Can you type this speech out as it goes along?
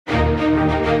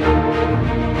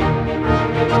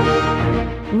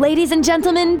Ladies and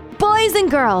gentlemen, boys and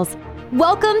girls,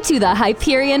 welcome to the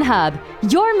Hyperion Hub,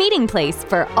 your meeting place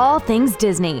for all things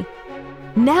Disney.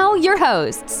 Now your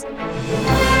hosts.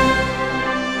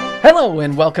 Hello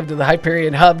and welcome to the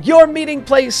Hyperion Hub, your meeting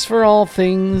place for all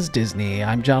things Disney.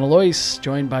 I'm John Alois,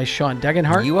 joined by Sean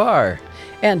Degenhart. You are.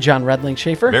 And John Redling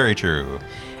Schaefer. Very true.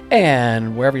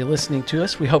 And wherever you're listening to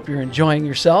us, we hope you're enjoying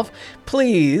yourself.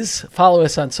 Please follow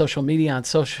us on social media, on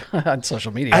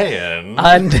social media.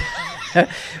 On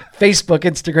Facebook,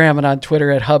 Instagram, and on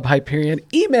Twitter at Hub Hyperion.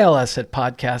 Email us at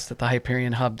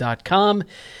podcast@thehyperionhub.com.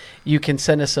 You can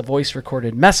send us a voice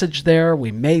recorded message there.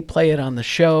 We may play it on the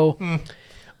show.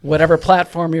 Whatever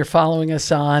platform you're following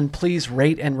us on, please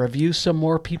rate and review so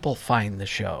more people find the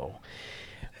show.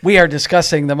 We are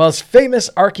discussing the most famous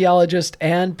archaeologist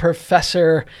and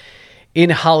professor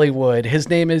in Hollywood. His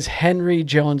name is Henry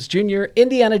Jones Jr.,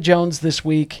 Indiana Jones this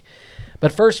week.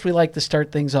 But first, we like to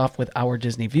start things off with our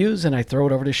Disney views, and I throw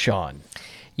it over to Sean.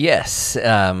 Yes,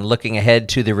 looking ahead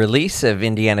to the release of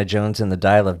Indiana Jones and the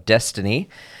Dial of Destiny.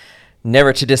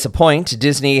 Never to disappoint,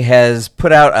 Disney has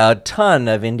put out a ton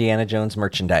of Indiana Jones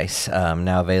merchandise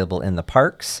now available in the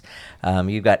parks.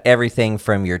 You've got everything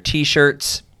from your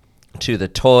T-shirts to the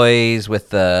toys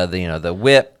with the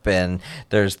whip, and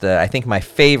there's I think my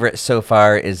favorite so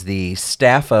far is the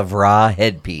Staff of Ra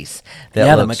headpiece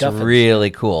that looks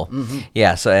really cool. Mm-hmm.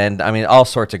 Yeah, so and I mean all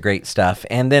sorts of great stuff.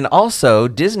 And then also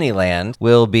Disneyland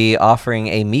will be offering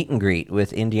a meet and greet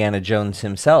with Indiana Jones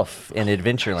himself in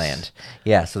Adventureland. Nice.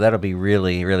 Yeah, so that'll be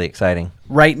really, really exciting.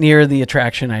 Right near the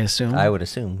attraction, I assume. I would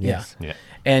assume, yes. Yeah.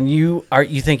 And you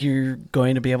think you're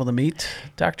going to be able to meet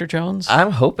Dr. Jones?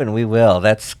 I'm hoping we will.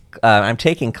 That's I'm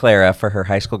taking Clara for her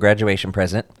high school graduation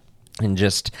present. In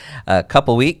just a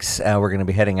couple weeks, we're going to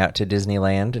be heading out to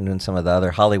Disneyland and doing some of the other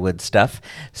Hollywood stuff.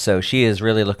 So she is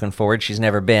really looking forward. She's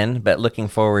never been, but looking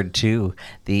forward to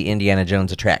the Indiana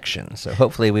Jones attraction. So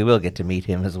hopefully we will get to meet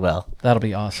him as well. That'll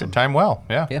be awesome. Should time well,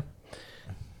 yeah. Yeah.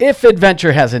 If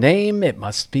adventure has a name, it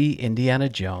must be Indiana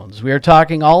Jones. We are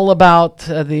talking all about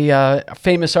the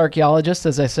famous archaeologist,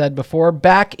 as I said before.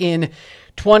 Back in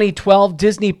 2012,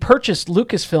 Disney purchased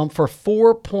Lucasfilm for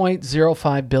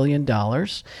 $4.05 billion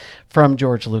from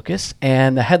George Lucas.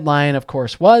 And the headline, of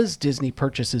course, was Disney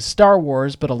purchases Star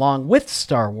Wars, but along with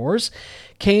Star Wars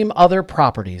came other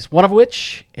properties, one of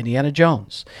which, Indiana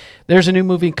Jones. There's a new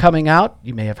movie coming out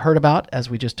you may have heard about,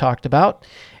 as we just talked about.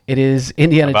 It is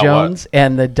Indiana Jones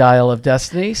and the Dial of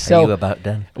Destiny. So are you about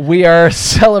done? We are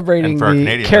celebrating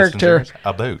the character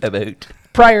about.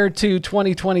 Prior to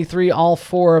 2023, all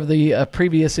four of the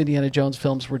previous Indiana Jones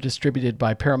films were distributed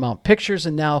by Paramount Pictures,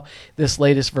 and now this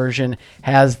latest version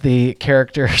has the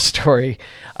character story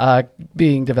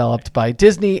being developed by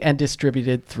Disney and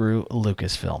distributed through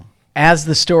Lucasfilm. As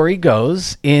the story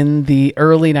goes, in the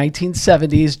early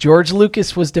 1970s, George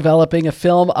Lucas was developing a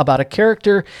film about a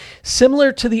character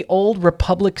similar to the old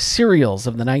Republic serials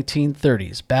of the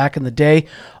 1930s. Back in the day,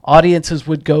 audiences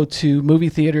would go to movie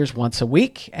theaters once a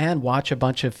week and watch a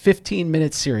bunch of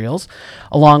 15-minute serials,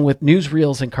 along with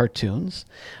newsreels and cartoons.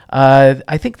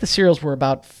 I think the serials were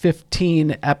about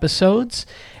 15 episodes,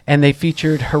 and they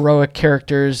featured heroic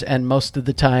characters, and most of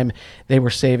the time they were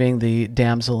saving the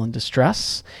damsel in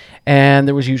distress. And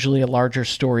there was usually a larger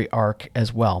story arc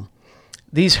as well.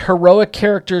 These heroic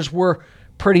characters were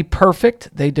pretty perfect.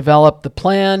 They developed the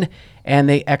plan and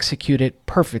they execute it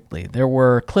perfectly. There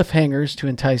were cliffhangers to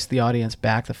entice the audience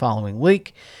back the following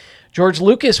week. George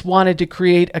Lucas wanted to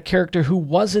create a character who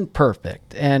wasn't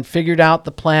perfect and figured out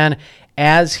the plan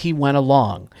as he went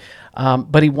along.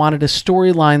 But he wanted a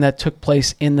storyline that took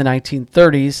place in the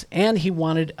 1930s, and he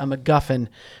wanted a MacGuffin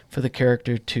for the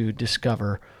character to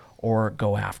discover or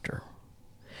go after.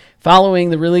 Following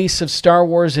the release of Star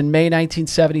Wars in May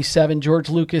 1977, George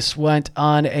Lucas went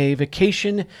on a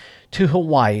vacation to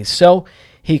Hawaii so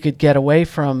he could get away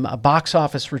from box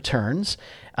office returns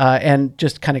and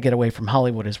just kind of get away from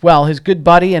Hollywood as well. His good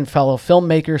buddy and fellow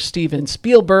filmmaker Steven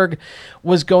Spielberg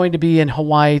was going to be in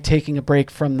Hawaii taking a break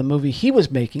from the movie he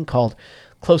was making called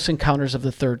Close Encounters of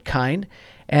the Third Kind,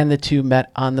 and the two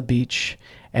met on the beach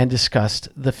and discussed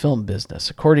the film business.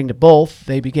 According to both,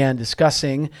 they began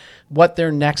discussing what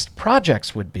their next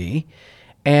projects would be,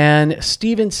 and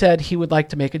Steven said he would like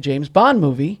to make a James Bond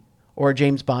movie, or a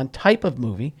James Bond type of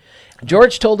movie.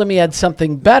 George told him he had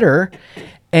something better,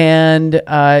 and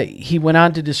he went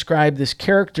on to describe this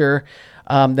character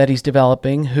that he's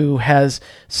developing who has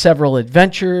several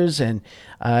adventures, and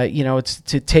it's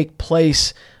to take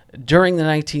place during the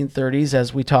 1930s,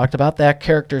 as we talked about. That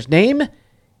character's name,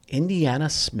 Indiana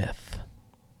Smith.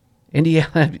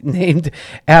 Indiana named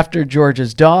after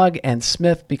George's dog, and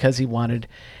Smith because he wanted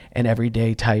an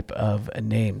everyday type of a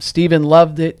name. Stephen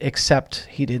loved it, except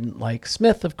he didn't like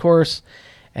Smith, of course,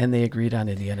 and they agreed on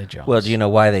Indiana Jones. Well, do you know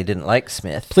why they didn't like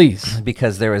Smith? Please.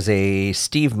 Because there was a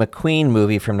Steve McQueen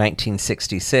movie from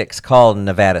 1966 called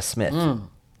Nevada Smith.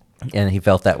 And he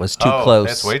felt that was too close.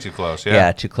 That's way too close, yeah.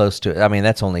 Yeah, too close to it. I mean,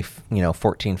 that's only,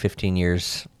 14, 15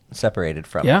 years separated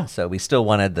from Yeah. it. So we still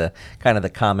wanted the kind of the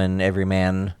common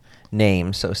everyman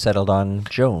name, so settled on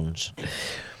Jones.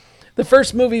 The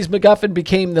first movie's MacGuffin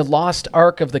became the Lost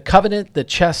Ark of the Covenant, the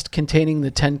chest containing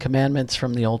the 10 Commandments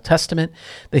from the Old Testament.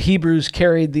 The Hebrews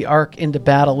carried the Ark into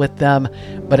battle with them,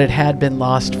 but it had been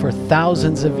lost for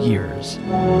thousands of years.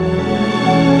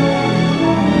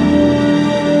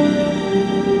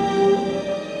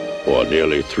 For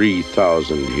nearly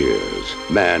 3,000 years,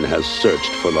 man has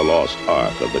searched for the lost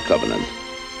Ark of the Covenant.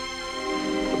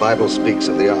 The Bible speaks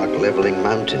of the Ark leveling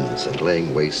mountains and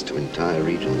laying waste to entire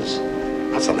regions.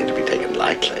 Not something to be taken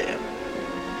lightly.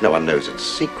 No one knows its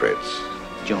secrets.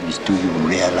 Jones, do you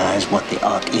realize what the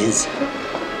Ark is?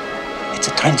 It's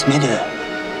a transmitter.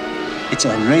 It's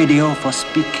a radio for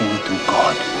speaking to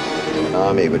God. An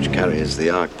army which carries the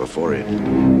Ark before it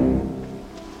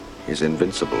is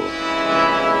invincible.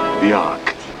 The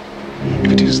Ark,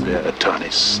 if it is their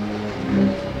Eternis,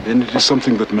 then it is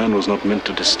something that man was not meant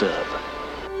to disturb.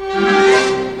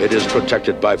 It is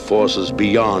protected by forces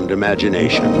beyond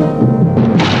imagination.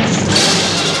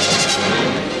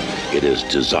 It is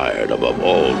desired above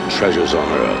all treasures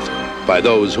on earth by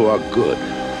those who are good,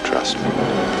 Trust me.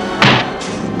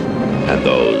 and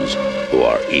those who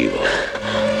are evil.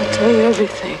 I'll tell you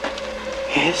everything.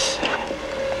 Yes,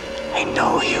 I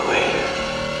know you will.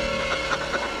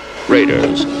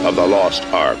 Raiders of the Lost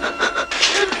Ark.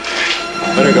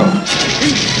 Better go.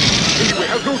 We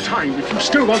have no time. If you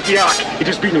still want the Ark, it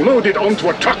is being loaded onto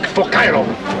a truck for Cairo.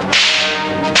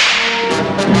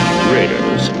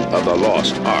 Raiders of the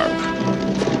Lost Ark.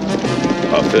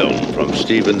 A film from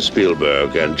Steven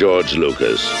Spielberg and George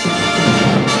Lucas.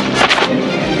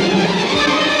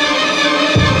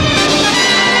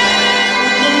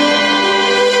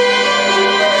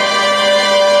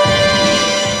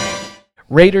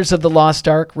 Raiders of the Lost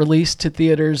Ark released to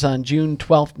theaters on June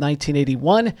 12,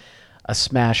 1981, a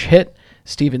smash hit.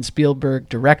 Steven Spielberg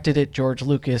directed it. George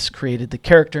Lucas created the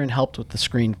character and helped with the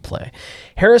screenplay.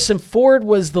 Harrison Ford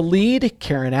was the lead.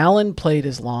 Karen Allen played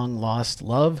his long-lost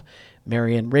love,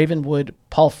 Marion Ravenwood.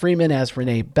 Paul Freeman as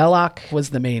Renee Belloc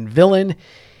was the main villain.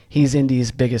 He's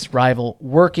Indy's biggest rival,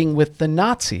 working with the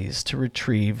Nazis to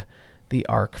retrieve the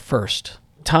Ark first.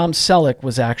 Tom Selleck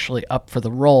was actually up for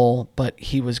the role, but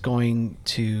he was going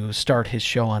to start his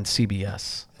show on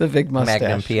CBS. The big mustache.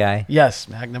 Magnum P.I. Yes,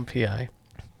 Magnum P.I.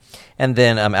 And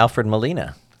then Alfred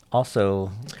Molina,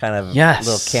 also kind of Yes.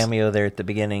 little cameo there at the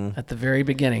beginning. At the very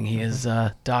beginning, he is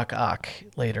Doc Ock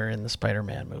later in the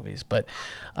Spider-Man movies. But,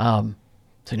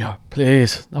 Senor,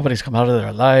 please, nobody's come out of there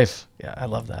alive. Yeah, I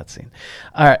love that scene.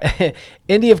 All right.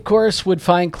 Indy, of course, would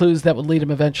find clues that would lead him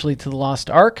eventually to the Lost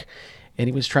Ark. And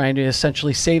he was trying to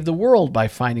essentially save the world by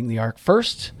finding the Ark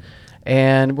first.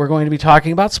 And we're going to be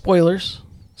talking about spoilers.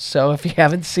 So if you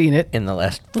haven't seen it, In the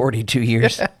last 42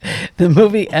 years. the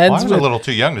movie Well, I ends was with... a little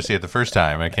too young to see it the first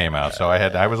time it came out, so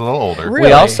I was a little older. Really?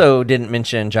 We also didn't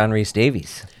mention John Rhys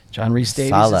Davies. John Rhys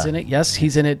Davies Sala. is in it. Yes,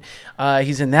 he's in it.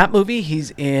 He's in that movie.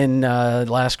 He's in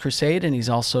Last Crusade, and he's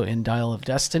also in Dial of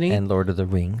Destiny. And Lord of the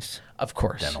Rings. Of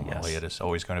course, Dental yes. Elliott is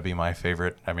always going to be my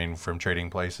favorite. I mean, from Trading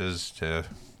Places to...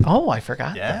 Oh, I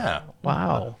forgot Yeah. that.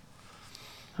 Wow.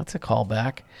 That's a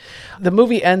callback. The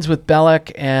movie ends with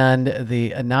Belloc and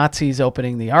the Nazis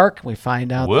opening the Ark. We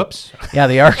find out... Whoops. Yeah,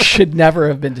 the Ark should never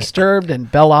have been disturbed,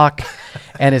 and Belloc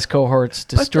and his cohorts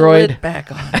destroyed. Put the lid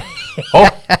back on. Oh,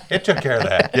 it took care of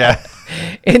that. Yeah.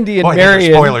 Indy and Boy, there are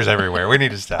Marion spoilers everywhere. We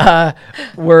need to stop.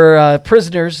 were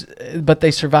prisoners, but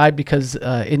they survived because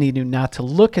Indy knew not to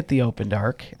look at the opened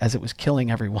Ark as it was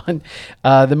killing everyone.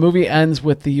 The movie ends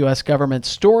with the U.S. government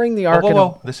storing the Ark Whoa, in whoa,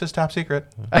 whoa. This is top secret.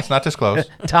 Let's not disclose.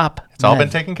 a top. It's all men.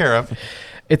 been taken care of.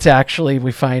 It's actually,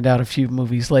 we find out a few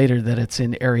movies later that it's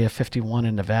in Area 51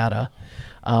 in Nevada.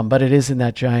 But it is in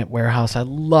that giant warehouse. I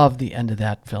love the end of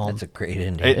that film. That's a great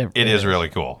ending. It is really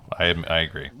cool. I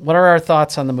agree. What are our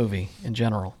thoughts on the movie in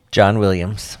general? John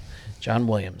Williams. John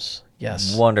Williams.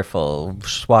 Yes. Wonderful,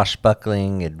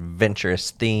 swashbuckling,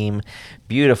 adventurous theme.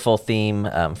 Beautiful theme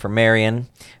for Marion,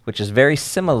 which is very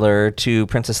similar to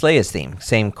Princess Leia's theme.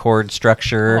 Same chord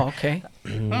structure. Oh, okay.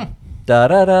 Da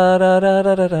da da da da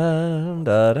da da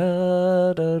da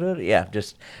da da da. Yeah,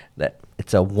 just that.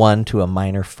 It's a 1 to a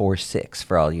minor 4/6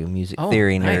 for all you music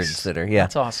theory nice. nerds that are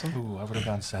That's awesome. Ooh, I would have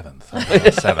gone seventh. I would have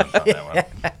gone seventh on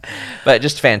that one. But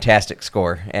just fantastic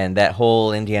score, and that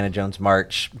whole Indiana Jones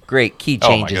March, great key Oh,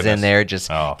 my changes in goodness. there.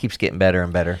 Just Oh. keeps getting better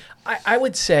and better. I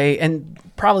would say, and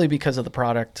probably because of the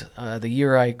product, the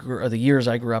years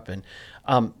I grew up in,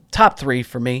 top 3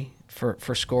 for me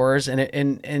for scores.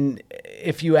 And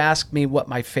if you ask me what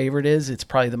my favorite is, it's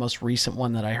probably the most recent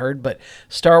one that I heard. But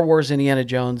Star Wars, Indiana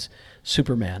Jones,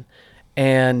 Superman,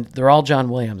 and they're all John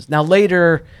Williams. Now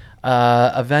later,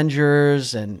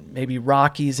 Avengers and maybe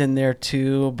Rocky's in there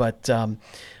too. But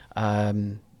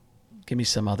give me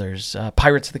some others.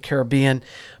 Pirates of the Caribbean.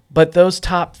 But those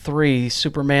top 3,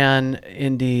 Superman,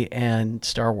 Indy, and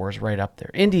Star Wars, right up there.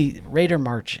 Indy, Raider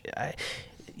March,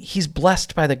 he's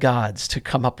blessed by the gods to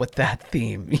come up with that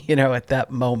theme, at that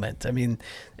moment. I mean,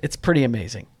 it's pretty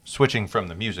amazing. Switching from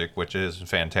the music, which is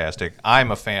fantastic,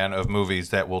 I'm a fan of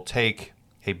movies that will take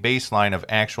a baseline of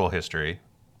actual history,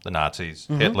 the Nazis,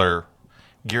 Hitler,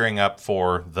 gearing up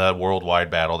for the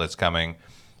worldwide battle that's coming,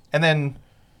 and then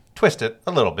twist it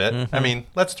a little bit. I mean,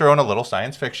 let's throw in a little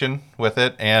science fiction with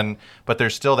it, but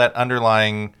there's still that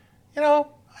underlying,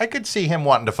 I could see him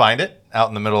wanting to find it out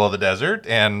in the middle of the desert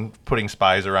and putting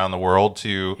spies around the world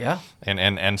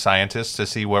and scientists to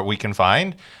see what we can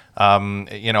find.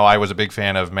 I was a big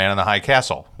fan of Man in the High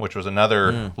Castle, which was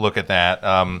another look at that.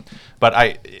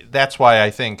 But that's why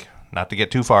I think, not to get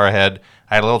too far ahead,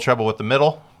 I had a little trouble with the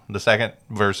middle, the second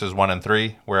verses 1 and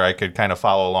 3, where I could kind of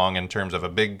follow along in terms of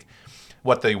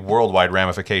what the worldwide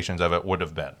ramifications of it would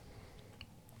have been.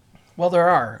 Well, there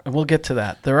are, and we'll get to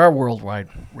that. There are worldwide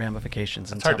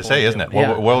ramifications. It's hard to say, isn't it?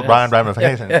 Yeah, Worldwide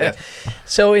ramifications. Yeah.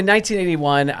 So in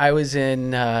 1981, I was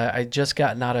I'd just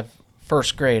gotten out of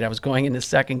first grade. I was going into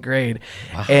second grade.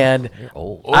 Wow, and you're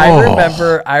old.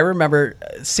 I remember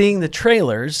seeing the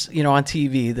trailers, on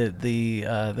TV,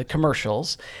 the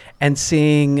commercials, and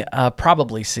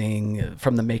probably seeing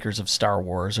from the makers of Star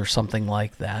Wars or something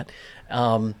like that.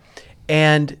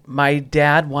 And my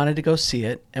dad wanted to go see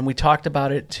it, and we talked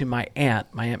about it to my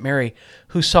Aunt Mary,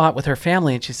 who saw it with her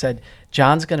family, and she said,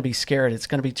 John's going to be scared. It's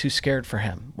going to be too scared for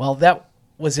him. Well, that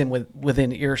was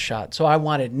within earshot, so I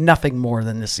wanted nothing more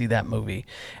than to see that movie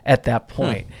at that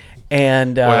point.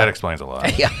 And Boy, that explains a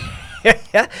lot.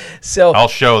 Yeah. So I'll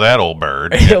show that old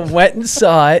bird. I went and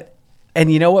saw it, and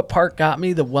you know what part got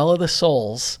me? The Well of the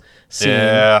Souls scene.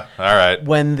 Yeah, all right.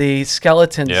 When the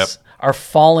skeletons are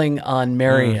falling on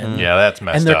Marion. Yeah, that's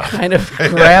messed up. And they're kind of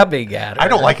grabbing at her. I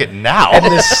don't like it now. And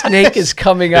the snake is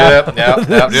coming out.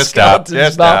 Just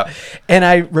stop. And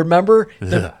I remember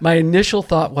my initial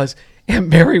thought was, and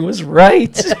Mary was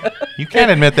right. You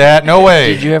can't admit that. No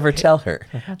way. Did you ever tell her?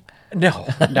 No,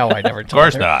 I never told her. Of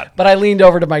course not. But I leaned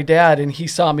over to my dad, and he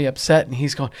saw me upset, and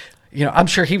he's going, I'm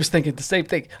sure he was thinking the same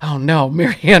thing. Oh, no,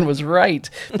 Mary Ann was right.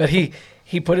 But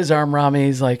he put his arm around me.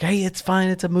 He's like, hey, it's fine.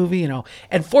 It's a movie,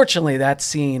 And fortunately, that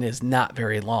scene is not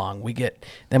very long.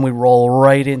 Then we roll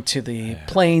right into the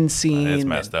plane scene. It's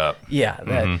messed up.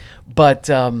 Yeah. But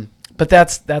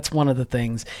that's one of the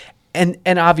things. And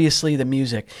obviously the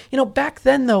music. Back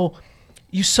then, though,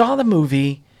 you saw the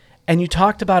movie and you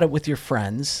talked about it with your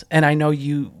friends. And I know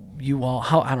you all,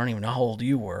 I don't even know how old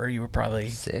you were. You were probably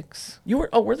 6.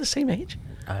 We're the same age?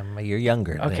 I'm a year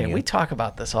younger. Okay, than you. We talk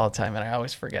about this all the time, and I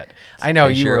always forget. I know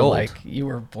you were you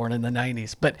were born in the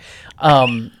 90s, but I'll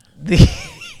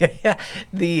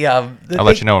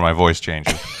let you know when my voice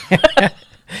changes.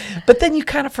 But then you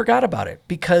kind of forgot about it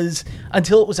because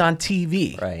until it was on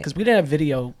TV, right? Because we didn't have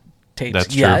video tapes.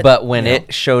 That's yet, true. But when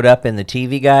it showed up in the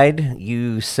TV guide,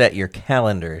 you set your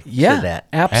calendar to that.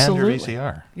 Absolutely. And your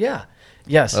VCR. Yeah.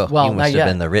 Yes. Oh, well, you must not have yet.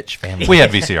 been the rich family. We had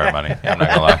VCR money. I'm not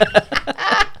gonna lie.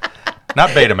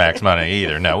 Not Betamax money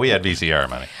either. No, we had VCR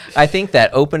money. I think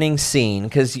that opening scene,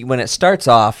 because when it starts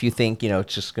off, you think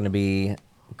it's just going to be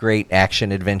great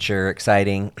action, adventure,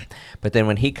 exciting, but then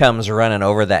when he comes running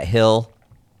over that hill,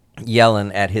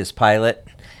 yelling at his pilot,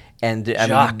 and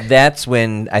I mean, that's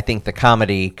when I think the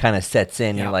comedy kind of sets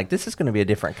in. You're like, this is going to be a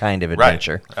different kind of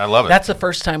adventure. Right. I love it. That's the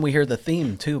first time we hear the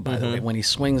theme too, by the way, when he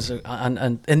swings on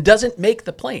and doesn't make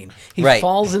the plane. He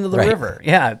falls into the river.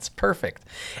 Yeah, it's perfect.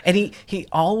 And he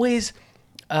always,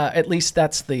 at least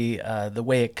that's the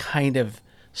way it kind of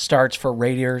starts for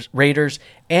Raiders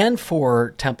and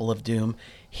for Temple of Doom.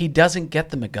 He doesn't get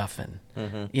the MacGuffin,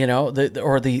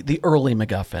 the early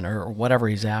MacGuffin or whatever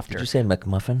he's after. Did you say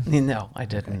McMuffin? No, I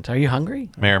didn't. Are you hungry?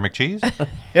 Mayor McCheese?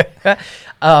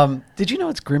 Did you know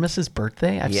it's Grimace's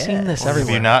birthday? I've seen this Have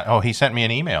everywhere. you not? Oh, he sent me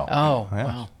an email. Oh,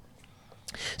 wow.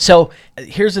 So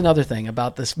here's another thing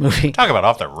about this movie. Talk about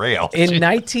off the rails. In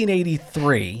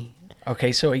 1983,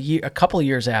 okay, so a couple of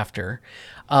years after,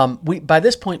 By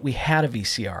this point, we had a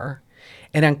VCR.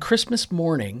 And on Christmas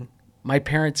morning, my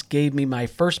parents gave me my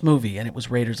first movie, and it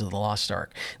was Raiders of the Lost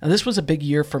Ark. Now, this was a big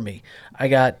year for me. I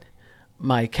got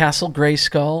my Castle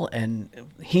Grayskull and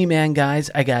He-Man guys.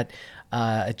 I got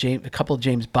a couple of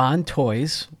James Bond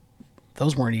toys.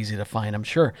 Those weren't easy to find, I'm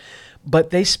sure.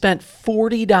 But they spent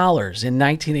 $40 in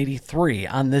 1983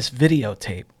 on this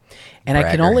videotape. And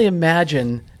I can only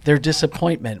imagine their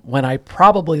disappointment when I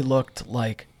probably looked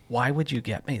like, why would you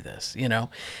get me this? You know,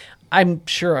 I'm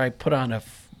sure I put on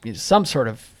some sort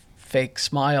of fake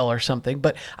smile or something,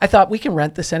 but I thought we can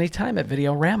rent this anytime at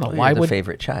Videorama. Well, Why you're would the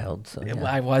favorite child? So, yeah.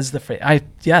 I was the favorite.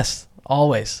 Yes,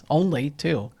 always, only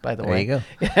too. By the way, There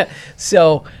you go.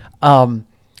 So,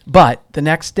 but the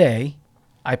next day,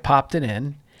 I popped it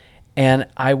in, and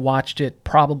I watched it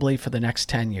probably for the next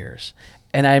 10 years.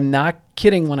 And I'm not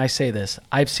kidding when I say this.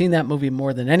 I've seen that movie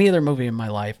more than any other movie in my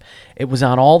life. It was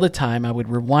on all the time. I would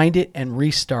rewind it and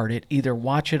restart it, either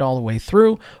watch it all the way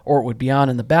through or it would be on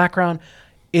in the background.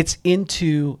 It's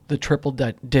into the triple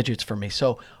digits for me.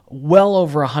 So well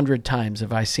over 100 times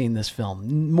have I seen this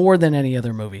film, more than any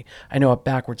other movie. I know it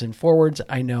backwards and forwards.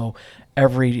 I know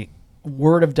every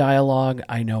word of dialogue.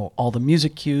 I know all the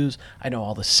music cues. I know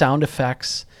all the sound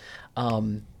effects.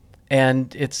 And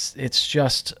it's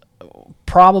just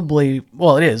probably,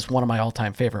 well, it is one of my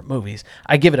all-time favorite movies.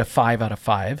 I give it a 5 out of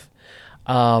 5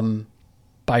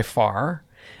 by far.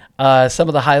 Some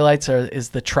of the highlights is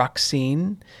the truck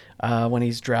scene when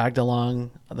he's dragged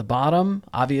along the bottom,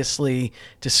 obviously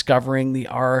discovering the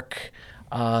Ark,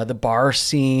 the bar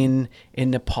scene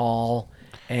in Nepal,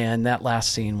 and that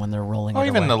last scene when they're rolling it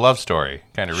even away. the love story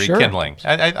kind of rekindling.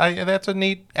 I that's a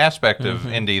neat aspect of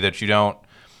Indy that you don't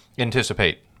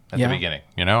anticipate at the beginning.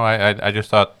 You know, I just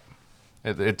thought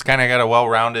it's kind of got a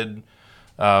well-rounded,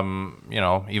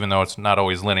 even though it's not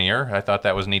always linear. I thought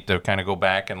that was neat to kind of go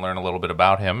back and learn a little bit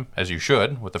about him, as you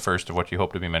should, with the first of what you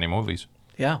hope to be many movies.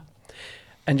 Yeah.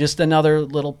 And just another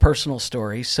little personal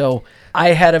story. So I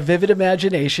had a vivid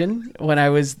imagination when I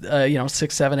was,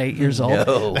 6, 7, 8 years old.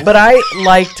 No. But I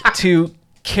liked to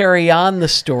carry on the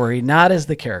story, not as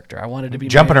the character. I wanted to be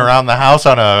Jumping around the house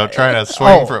trying to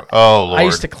swing from. Oh, Lord. I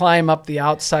used to climb up the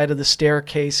outside of the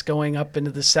staircase, going up into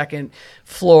the second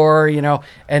floor,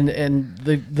 and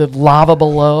the lava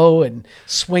below, and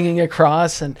swinging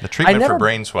across. And The treatment for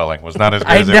brain swelling was not as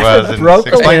good I as it never was. And broke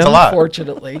it a explains limb, a lot.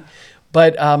 fortunately.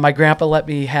 But my grandpa let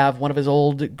me have one of his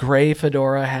old gray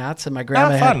fedora hats, and my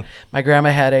grandma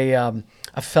had a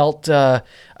felt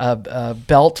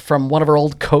belt from one of her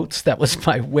old coats that was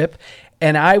my whip,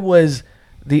 and I was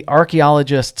the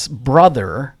archaeologist's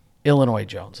brother, Illinois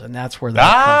Jones, and that's where that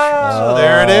comes from.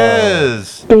 There it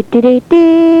is.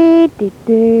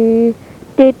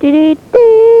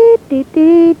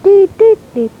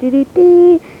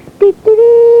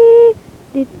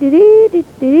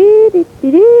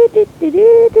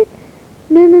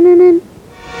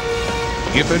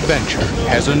 If adventure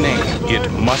has a name,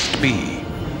 it must be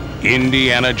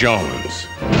Indiana Jones.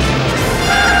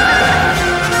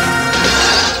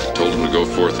 Told him to go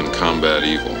forth and combat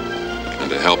evil. And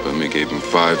to help him, he gave him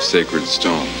 5 sacred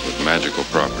stones with magical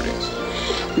properties.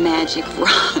 Magic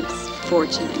rocks,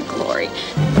 fortune and glory.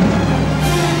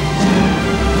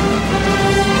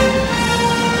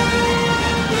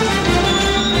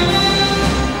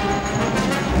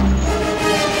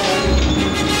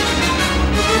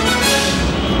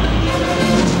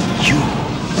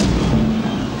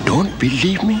 Don't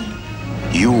believe me?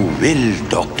 You will,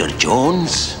 Dr.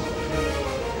 Jones.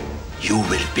 You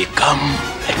will become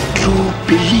a true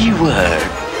believer.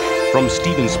 From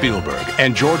Steven Spielberg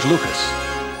and George Lucas,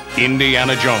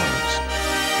 Indiana Jones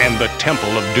and the Temple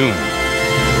of Doom.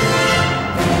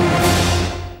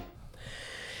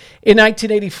 In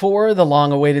 1984, the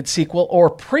long-awaited sequel, or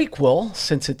prequel,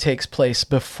 since it takes place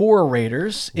before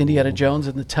Raiders, Indiana Jones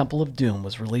and the Temple of Doom,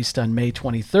 was released on May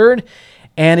 23rd,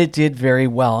 and it did very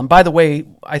well. And by the way,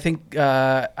 I think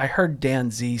I heard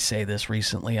Dan Z say this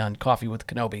recently on Coffee with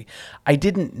Kenobi. I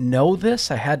didn't know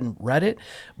this. I hadn't read it.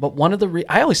 But one of the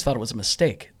I always thought it was a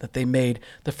mistake that they made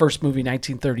the first movie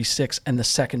 1936 and the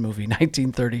second movie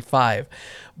 1935.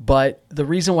 But the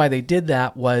reason why they did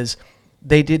that was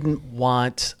they didn't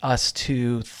want us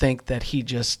to think that he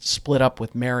just split up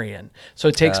with Marion. So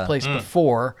it takes place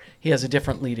before. He has a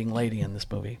different leading lady in this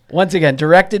movie. Once again,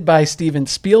 directed by Steven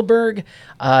Spielberg.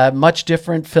 Much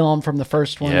different film from the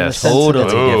first one. Yes, in the sense that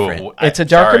totally different. It's a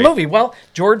darker movie. Well,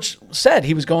 George said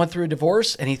he was going through a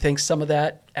divorce, and he thinks some of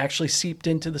that actually seeped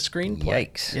into the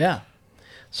screenplay. Yikes. Yeah.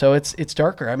 So it's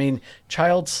darker. I mean,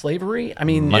 child slavery. I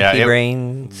mean, Monkey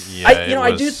brains.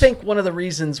 I do think one of the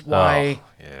reasons why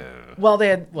Well, they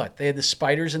had what? They had the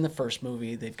spiders in the first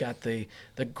movie. They've got the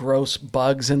gross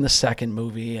bugs in the second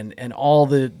movie, and all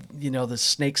the the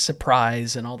snake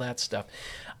surprise and all that stuff.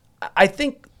 I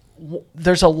think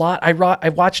there's a lot. I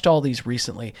watched all these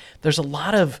recently. There's a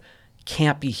lot of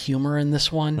campy humor in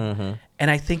this one,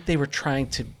 and I think they were trying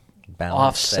to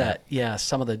offset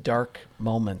some of the dark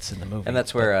moments in the movie. And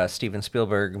that's where Steven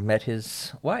Spielberg met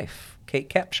his wife, Kate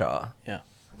Capshaw. Yeah,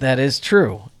 that is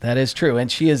true. That is true.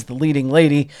 And she is the leading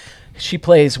lady. She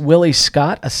plays Willie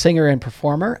Scott, a singer and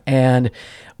performer. And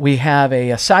we have a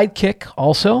sidekick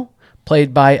also,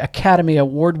 played by Academy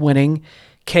Award-winning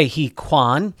Ke-Huy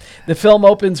Quan. The film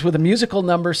opens with a musical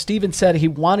number. Steven said he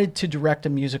wanted to direct a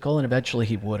musical, and eventually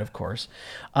he would, of course.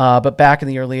 But back in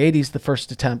the early 80s, the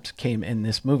first attempt came in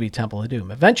this movie, Temple of Doom.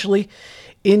 Eventually,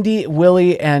 Indy,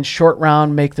 Willie, and Short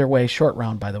Round make their way. Short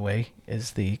Round, by the way,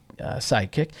 is the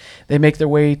sidekick. They make their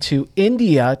way to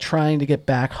India, trying to get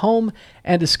back home,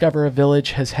 and discover a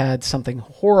village has had something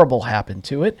horrible happen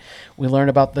to it. We learn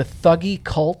about the Thuggee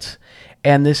cult,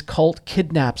 and this cult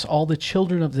kidnaps all the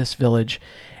children of this village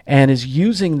and is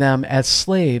using them as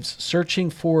slaves, searching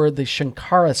for the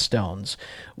Shankara stones,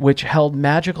 which held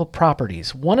magical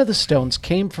properties. One of the stones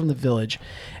came from the village,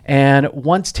 and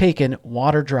once taken,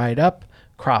 water dried up,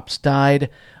 crops died.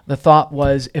 The thought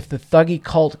was if the Thuggee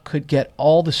cult could get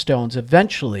all the stones,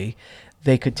 eventually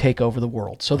they could take over the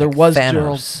world. So there was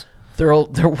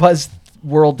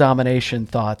world domination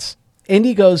thoughts.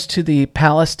 Indy goes to the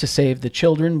palace to save the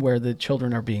children, where the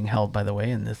children are being held, by the way,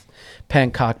 in this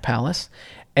Pankot Palace.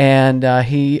 And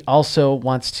he also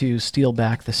wants to steal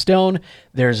back the stone.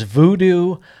 There's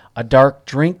voodoo, a dark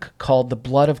drink called the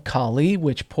Blood of Kali,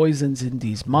 which poisons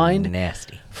Indy's mind.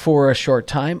 Nasty. For a short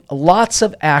time. Lots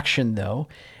of action, though.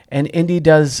 And Indy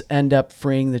does end up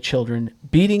freeing the children,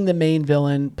 beating the main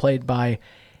villain, played by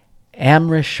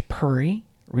Amrish Puri,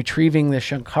 retrieving the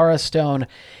Shankara stone,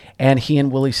 and he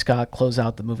and Willie Scott close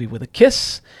out the movie with a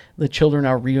kiss. The children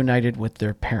are reunited with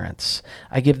their parents.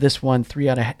 I give this one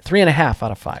 3.5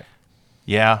 out of 5.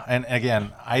 Yeah, and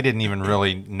again, I didn't even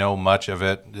really know much of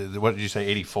it. What did you say,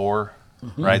 84?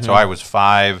 Mm-hmm. Right? So I was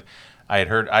 5. I had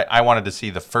heard, I wanted to see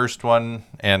the first one,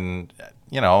 and,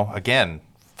 again,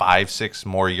 5-6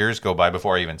 more years go by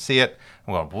before I even see it.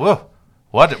 I'm going, whoa.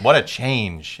 What a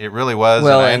change. It really was.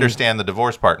 Well, and I understand the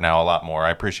divorce part now a lot more. I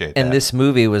appreciate that. And this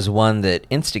movie was one that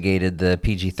instigated the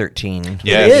PG-13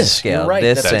 scale. You're right.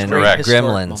 This That's and correct.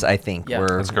 Gremlins, I think,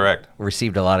 That's correct.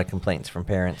 Received a lot of complaints from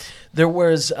parents. There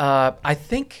was, I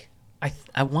think,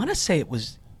 I want to say it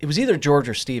was either George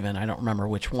or Steven. I don't remember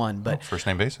which one. But first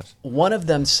name basis. One of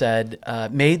them said,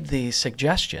 made the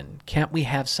suggestion, can't we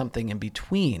have something in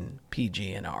between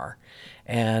PG and R?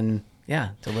 And... yeah,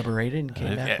 deliberated and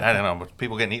came back. I don't know, but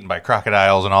people getting eaten by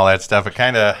crocodiles and all that stuff. It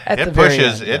kind of it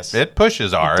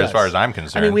pushes R as far as I'm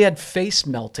concerned. I mean, we had face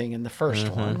melting in the first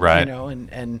one, right?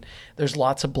 And there's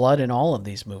lots of blood in all of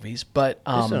these movies, but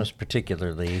this one was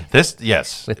particularly with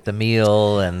the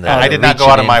meal and the I did not go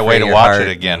out of my way to watch it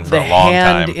again for a long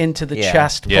time. The hand into the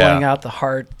chest, pulling out the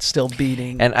heart, still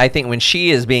beating. And I think when she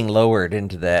is being lowered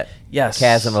into that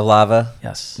chasm of lava,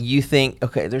 you think,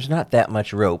 okay, there's not that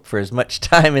much rope for as much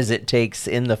time as it takes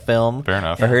in the film. Fair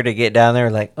enough. For her to get down there,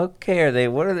 like, okay,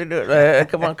 what are they doing?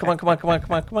 Come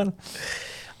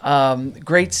on.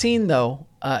 Great scene, though,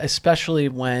 especially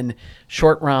when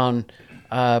Short Round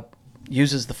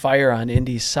uses the fire on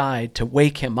Indy's side to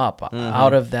wake him up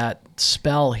out of that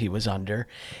spell he was under.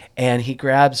 And he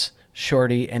grabs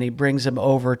Shorty and he brings him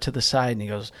over to the side and he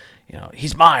goes,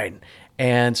 he's mine.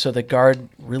 And so the guard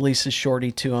releases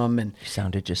Shorty to him, and he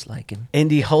sounded just like him.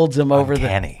 Indy holds him over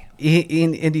Uncanny.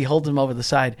 Indy holds him over the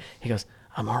side. He goes,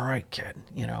 "I'm all right, kid,"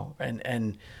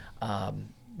 and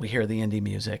we hear the Indy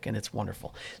music, and it's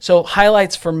wonderful. So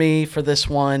highlights for me for this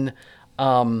one,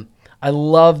 I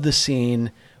love the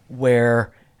scene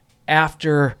where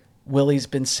after Willie's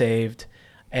been saved,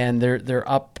 and they're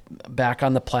up back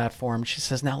on the platform. She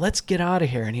says, "Now let's get out of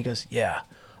here," and he goes, "Yeah.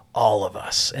 All of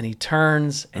us." And he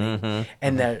turns and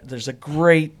there's a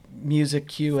great music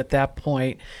cue at that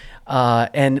point.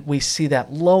 And we see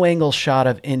that low angle shot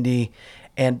of Indy.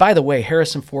 And by the way,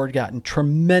 Harrison Ford got in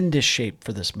tremendous shape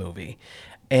for this movie.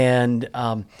 And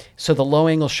so the low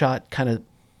angle shot kind of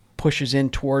pushes in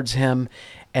towards him.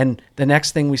 And the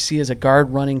next thing we see is a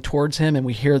guard running towards him. And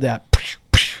we hear that,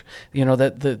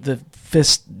 the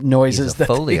fist noises. He's a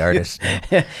Foley artist.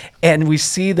 And we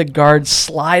see the guard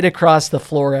slide across the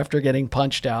floor after getting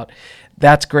punched out.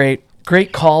 That's great.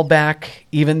 Great callback,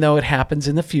 even though it happens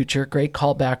in the future. Great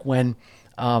callback when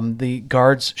the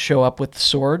guards show up with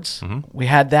swords. We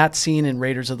had that scene in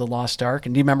Raiders of the Lost Ark.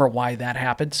 And do you remember why that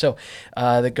happened? So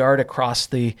the guard across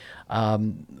the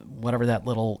whatever that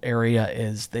little area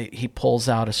is, he pulls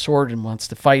out a sword and wants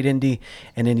to fight Indy,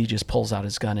 and Indy just pulls out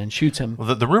his gun and shoots him.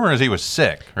 Well, the rumor is he was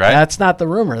sick, right? That's not the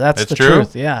rumor. That's the true?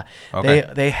 truth. Yeah.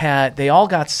 Okay. They all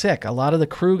got sick. A lot of the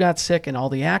crew got sick, and all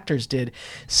the actors did.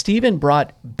 Steven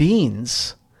brought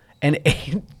beans and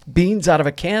ate beans out of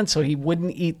a can so he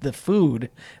wouldn't eat the food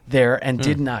there and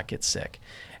did not get sick.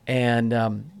 And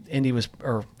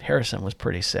Harrison was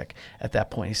pretty sick at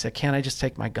that point. He said, "Can't I just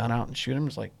take my gun out and shoot him?" I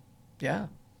was like, "Yeah,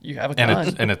 you have a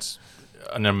gun." And it's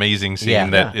an amazing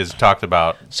scene that is talked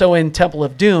about. So in Temple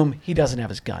of Doom, he doesn't have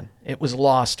his gun. It was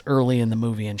lost early in the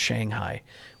movie in Shanghai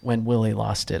when Willie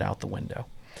lost it out the window.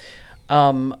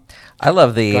 I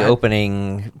love the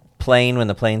opening plane when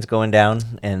the plane's going down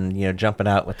and jumping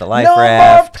out with the life no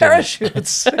raft. More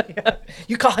parachutes.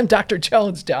 You call him Dr.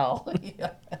 Jones, doll.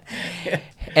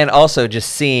 And also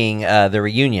just seeing the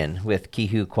reunion with Ke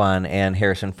Huy Quan and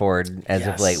Harrison Ford as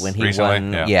of late when he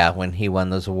when he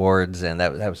won those awards, and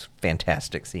that was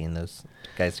fantastic seeing those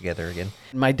guys together again.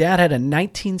 My dad had a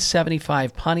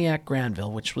 1975 Pontiac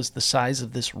Granville, which was the size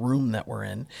of this room that we're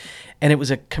in, and it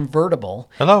was a convertible.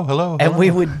 Hello. And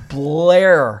we would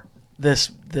blare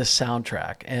this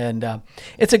soundtrack, and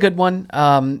it's a good one.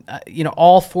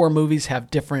 All four movies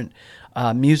have different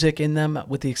music in them,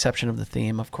 with the exception of the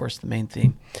theme, of course, the main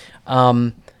theme.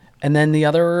 And then the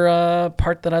other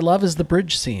part that I love is the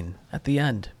bridge scene at the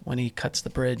end when he cuts the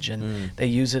bridge and they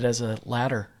use it as a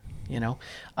ladder.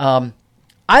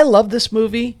 I love this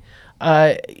movie.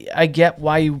 I get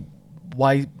why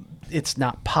it's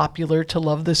not popular to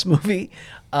love this movie.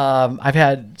 I've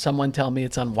had someone tell me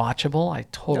it's unwatchable. I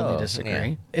totally disagree.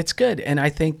 Yeah. It's good, and I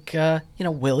think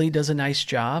Willie does a nice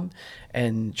job,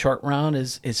 and Short Round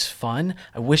is fun.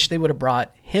 I wish they would have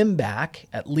brought him back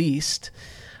at least,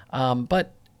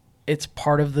 but it's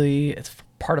part of the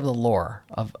lore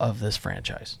of this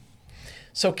franchise.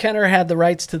 So Kenner had the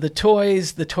rights to the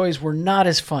toys. The toys were not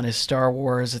as fun as Star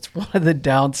Wars. It's one of the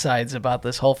downsides about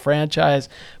this whole franchise,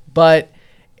 but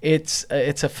it's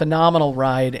a phenomenal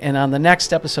ride. And on the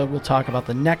next episode, we'll talk about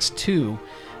the next two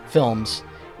films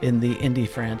in the Indy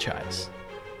franchise.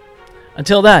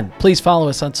 Until then, please follow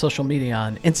us on social media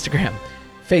on Instagram,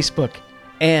 Facebook,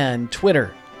 and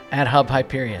Twitter at Hub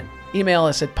Hyperion. Email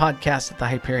us at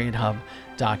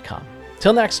podcast@thehyperionhub.com.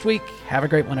 Till next week, have a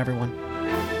great one, everyone.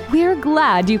 We're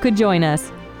glad you could join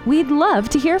us. We'd love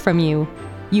to hear from you.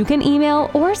 You can email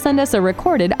or send us a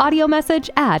recorded audio message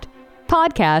at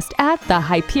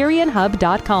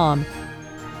podcast@thehyperionhub.com.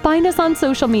 Find us on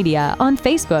social media on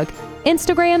Facebook,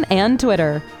 Instagram, and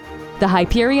Twitter. The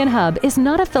Hyperion Hub is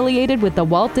not affiliated with the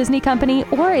Walt Disney Company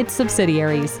or its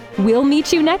subsidiaries. We'll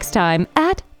meet you next time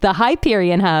at the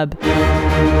Hyperion Hub.